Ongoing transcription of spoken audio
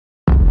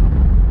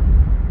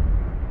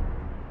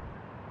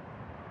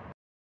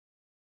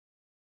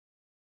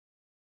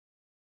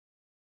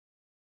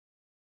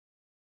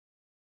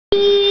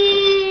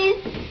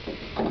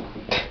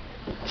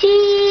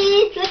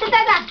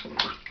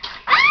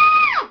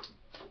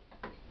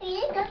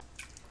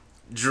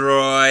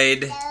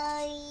Droid.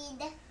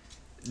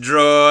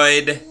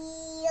 Droid.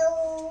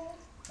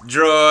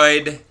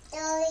 Droid.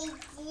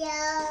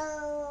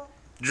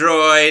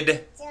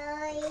 Droid.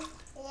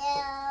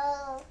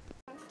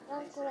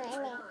 What's my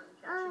name?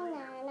 Oh,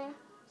 no.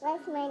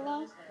 That's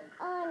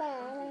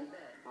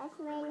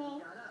my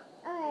name.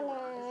 Oh,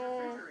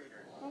 no.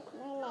 That's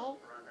my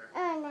name.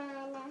 Oh, no.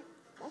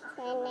 That's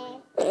my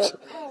name. Oh,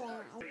 no.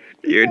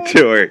 You're a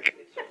dork.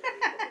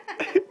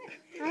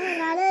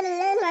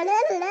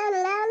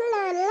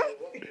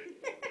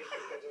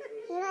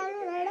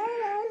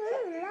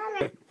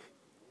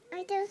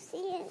 I don't see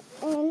it.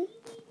 Let me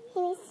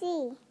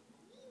see.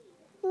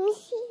 Let me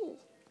see.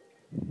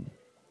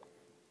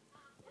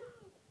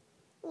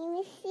 Let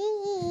me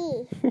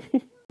see.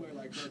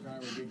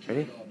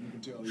 Ready?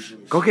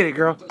 Go get it,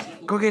 girl.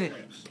 Go get it.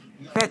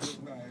 Fetch.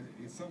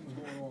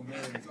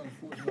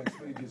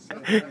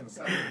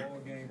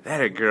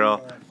 That a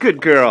girl.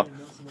 Good girl.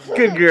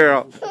 Good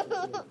girl. What's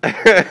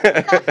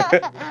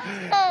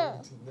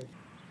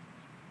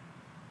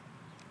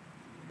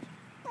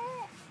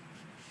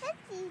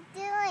he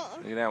doing?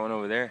 Look at that one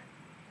over there.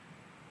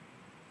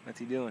 What's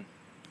he doing?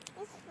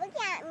 Just look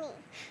at me.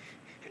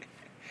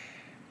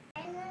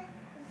 And this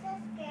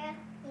girl,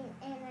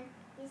 and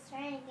he's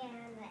trying to get a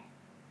nut.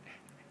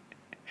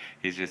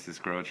 He's just this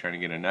girl trying to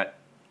get a nut?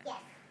 Yes.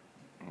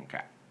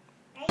 Okay.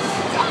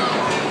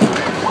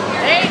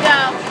 There you go.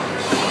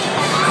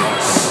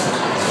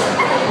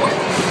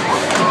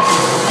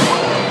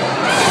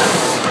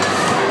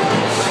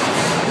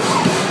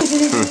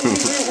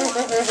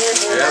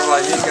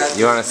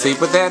 You want to sleep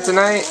with that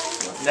tonight?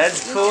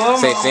 That's cool.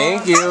 Say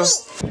thank you.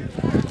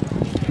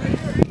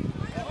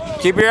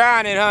 Keep your eye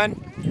on it, hon.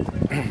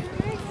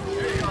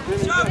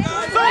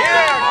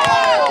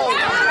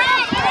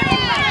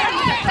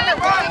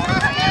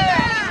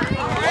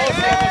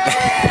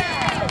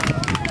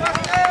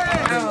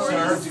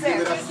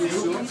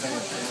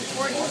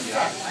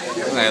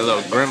 Like a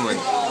little gremlin.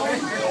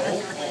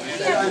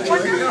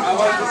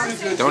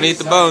 Don't eat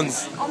the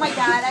bones. Oh my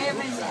god, I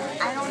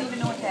don't even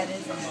know what that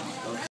is.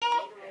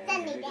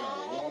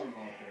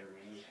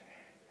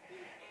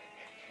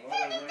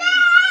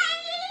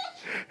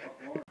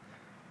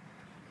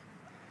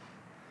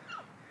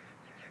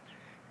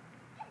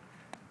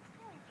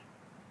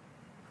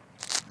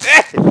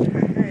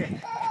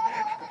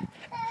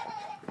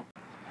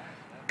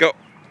 Go.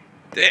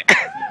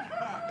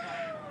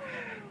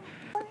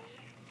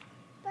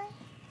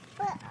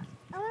 But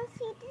I want to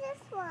see this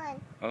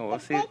one. Oh, we'll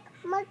The see. big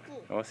monkey.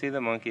 We'll see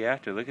the monkey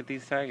after. Look at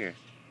these tigers.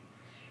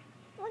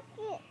 Look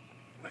it.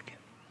 Look at.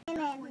 And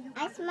then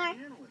I smart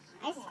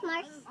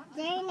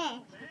doing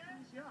it.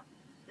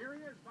 Here he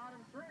is, bottom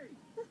three.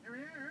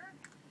 Here.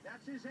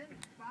 That's his 8.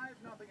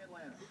 5-0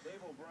 Atlanta.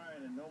 Dave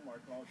O'Brien and Nomar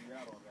called you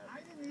out on that. I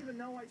didn't even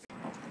know I...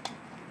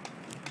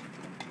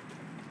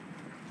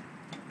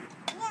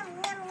 Yum,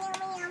 yum, yum,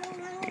 yum, yum,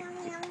 yum,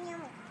 yum,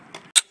 yum.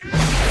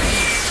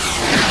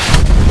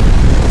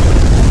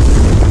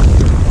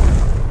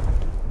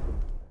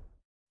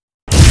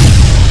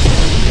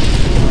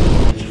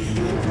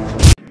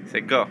 Say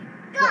go.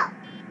 Go!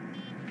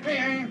 Go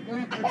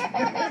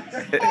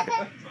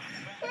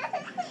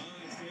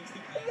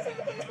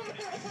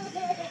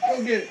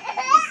get it.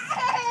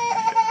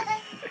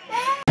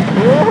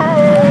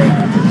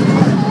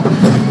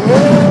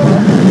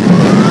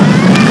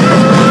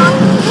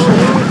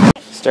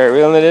 Start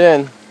reeling it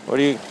in. What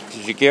do you?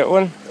 Did you get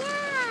one?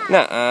 Yeah.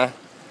 Nuh-uh.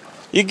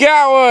 You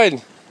got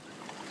one.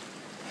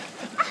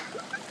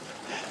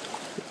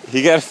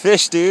 You got a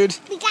fish, dude.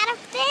 We got a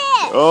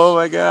fish. Oh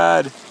my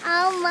God.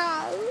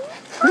 Almost.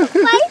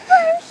 My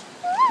first fish.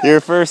 Your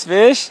first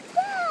fish?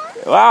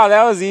 Yeah. Wow,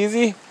 that was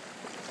easy.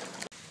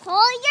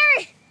 Pull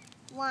your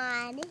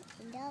one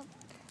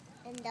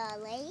in the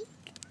lake.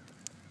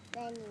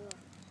 Then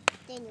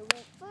you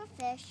wait for a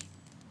fish.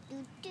 Do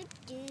do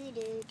do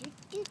do do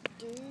do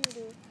do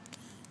do.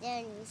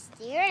 Then you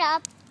steer it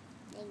up.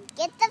 Then you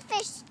get the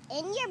fish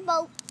in your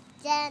boat.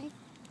 Then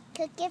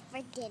cook it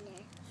for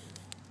dinner.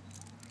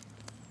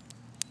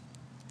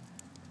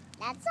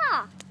 That's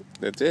all.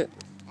 That's it.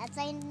 That's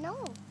I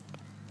know.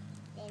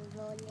 Then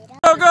roll it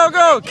up. Go, go,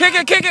 go. Kick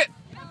it, kick it.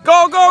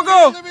 Go, go,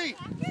 go.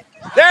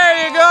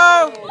 There you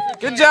go.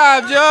 Good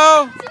job,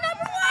 Joe.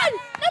 Number one!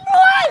 Number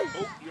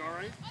one! You all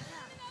right?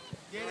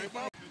 Good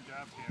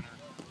job, Tanner.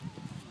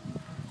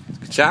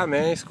 Good job,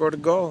 man. You scored a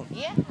goal.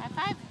 Yeah, high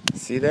five.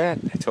 See that?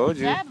 I told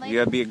you. Good job, lady. You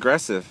gotta be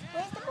aggressive.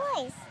 Where's the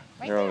boys?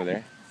 Right They're over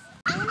there.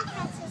 I want to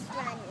catch this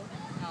running.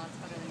 Oh, it's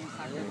better than your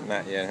soccer.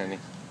 Not yet, honey.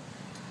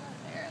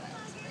 There,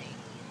 that's great.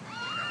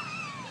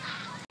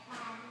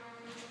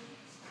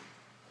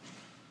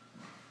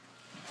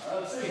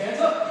 Let's see, hands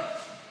up.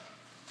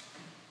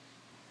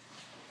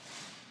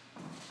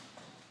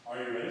 Are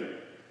you ready?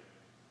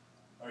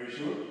 Are you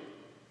sure?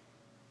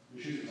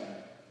 Your shoes are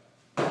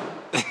tied.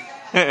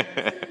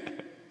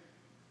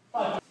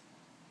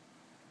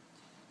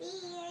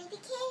 We're the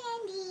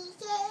candy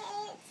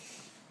kids.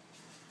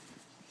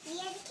 We're the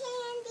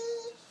candy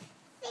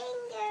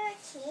finger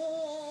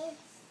kids.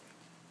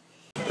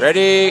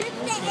 Ready?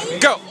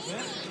 Go.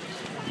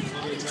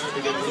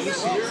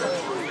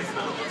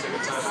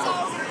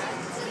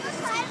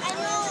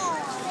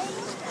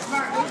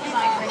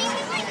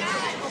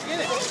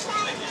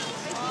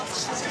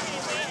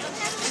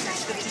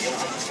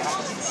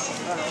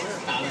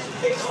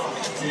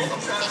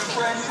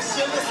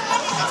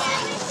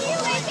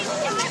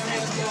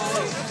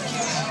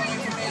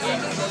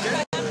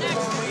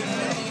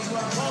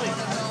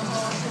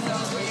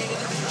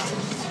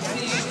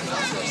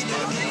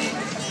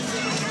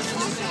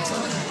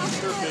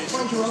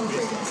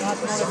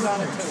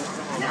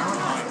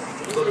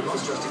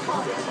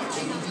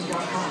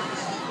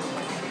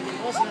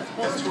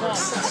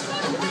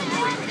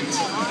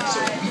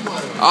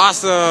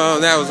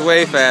 Awesome! That was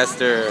way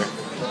faster.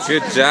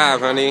 Good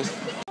job, honey.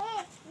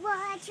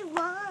 What you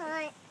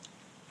want?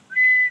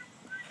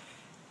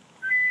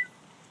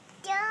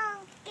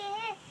 Don't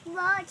get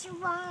what you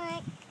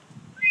want.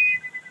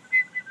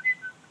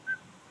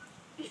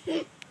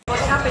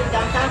 What's happened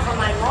downtown for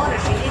my mother?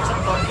 She needs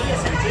some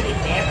tortillas and chili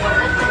pepper.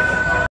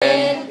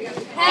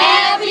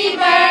 Happy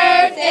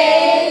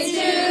birthday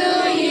to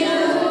you.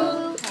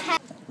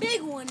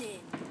 Big one in.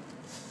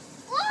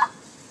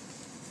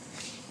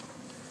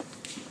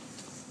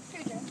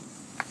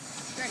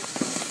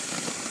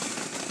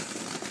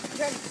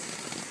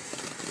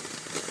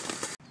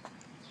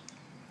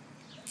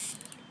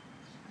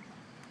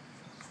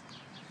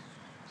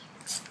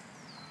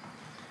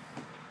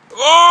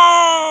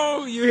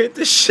 Oh! You hit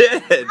the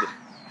shed. It's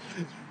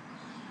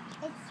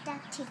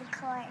stuck to the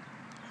cord.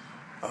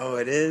 Oh,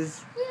 it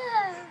is?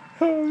 Yeah.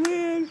 Oh,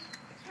 man.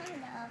 I don't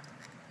know.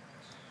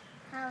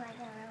 How am I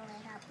gonna roll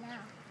it up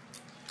now?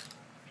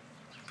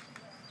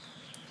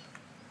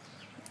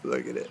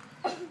 Look at it.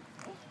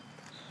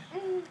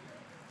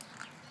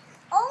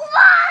 Oh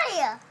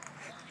my!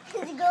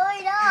 It's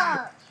going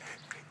up.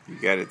 You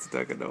got it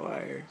stuck in the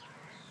wire.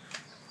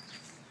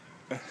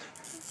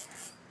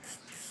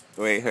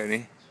 Wait,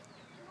 honey.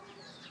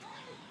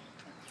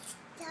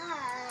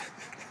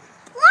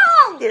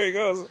 Whoa! There he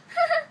goes.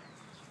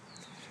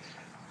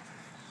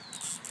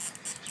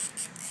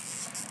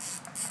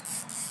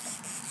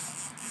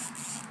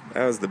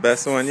 That was the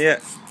best one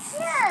yet.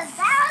 Yeah,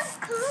 that was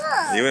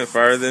cool. You went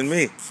farther than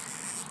me.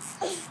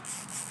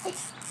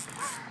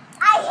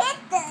 I hit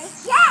the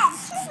shed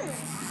too.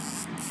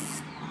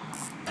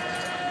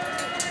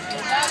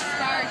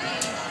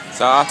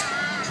 Soft.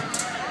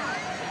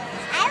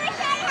 I wish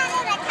I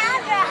had a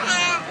cowgirl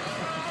hat.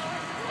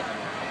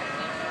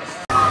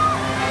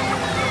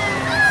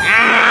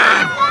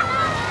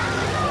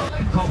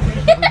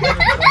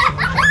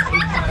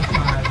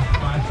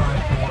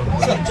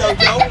 What's up,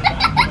 JoJo?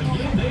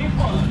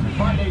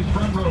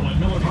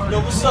 Yo,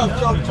 what's up,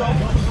 JoJo?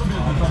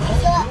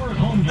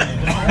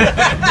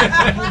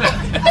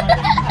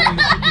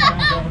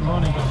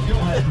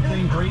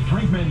 Same great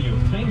drink menu,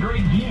 same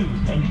great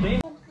views, and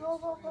same.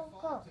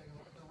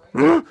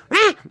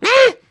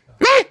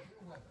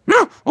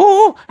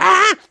 Oh,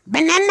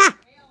 banana.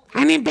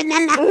 I need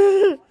banana.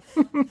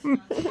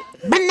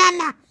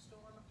 Banana.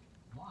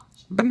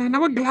 Banana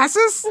with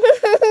glasses?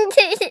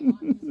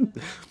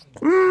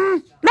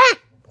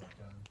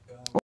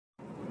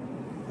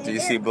 Do you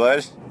see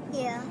blood?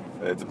 Yeah.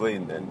 It's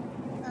bleeding then.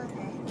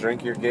 Okay.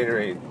 Drink your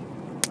Gatorade.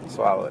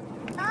 Swallow it.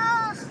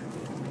 Oh,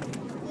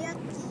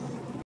 yucky.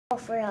 Oh,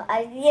 for real,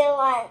 I feel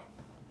like.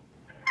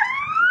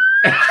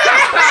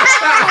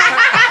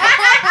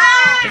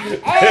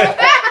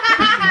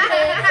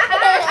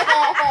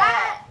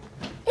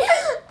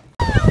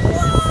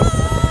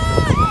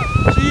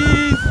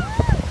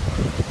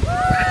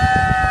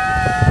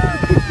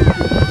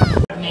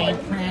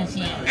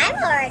 I'm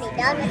already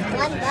done with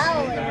one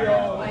bowl.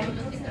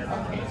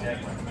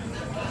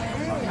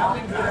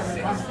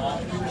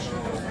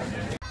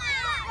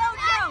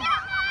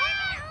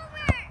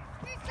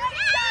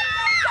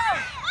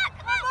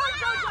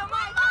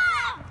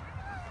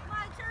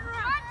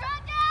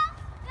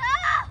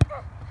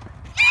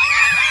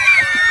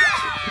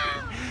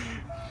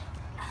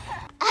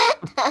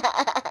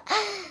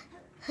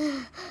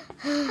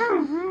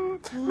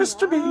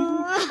 Mr. Bean.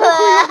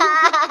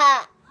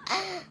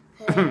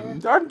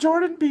 I'm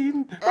Jordan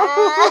Bean.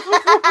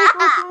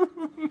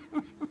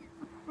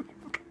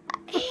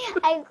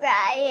 I'm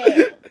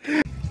crying.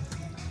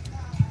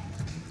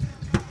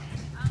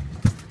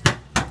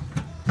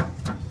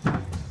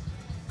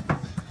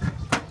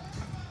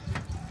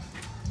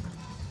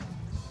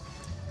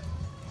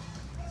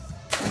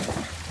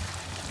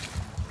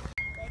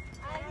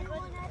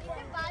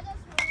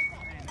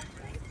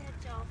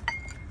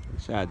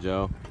 Shot,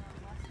 Joe.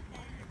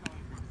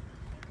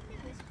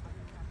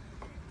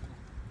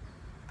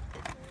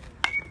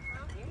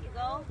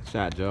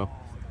 Shot, Joe.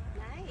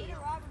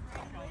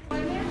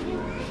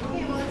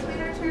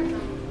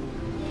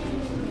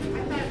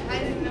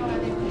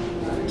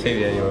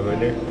 Maybe anyone in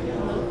there.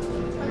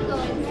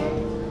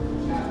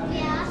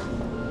 Yeah.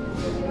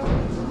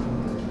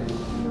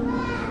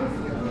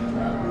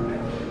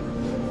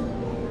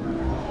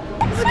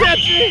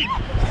 Sketchy!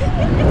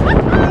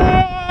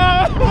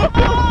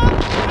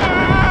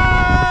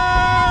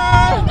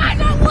 I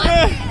got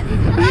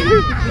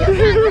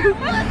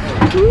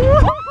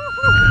one!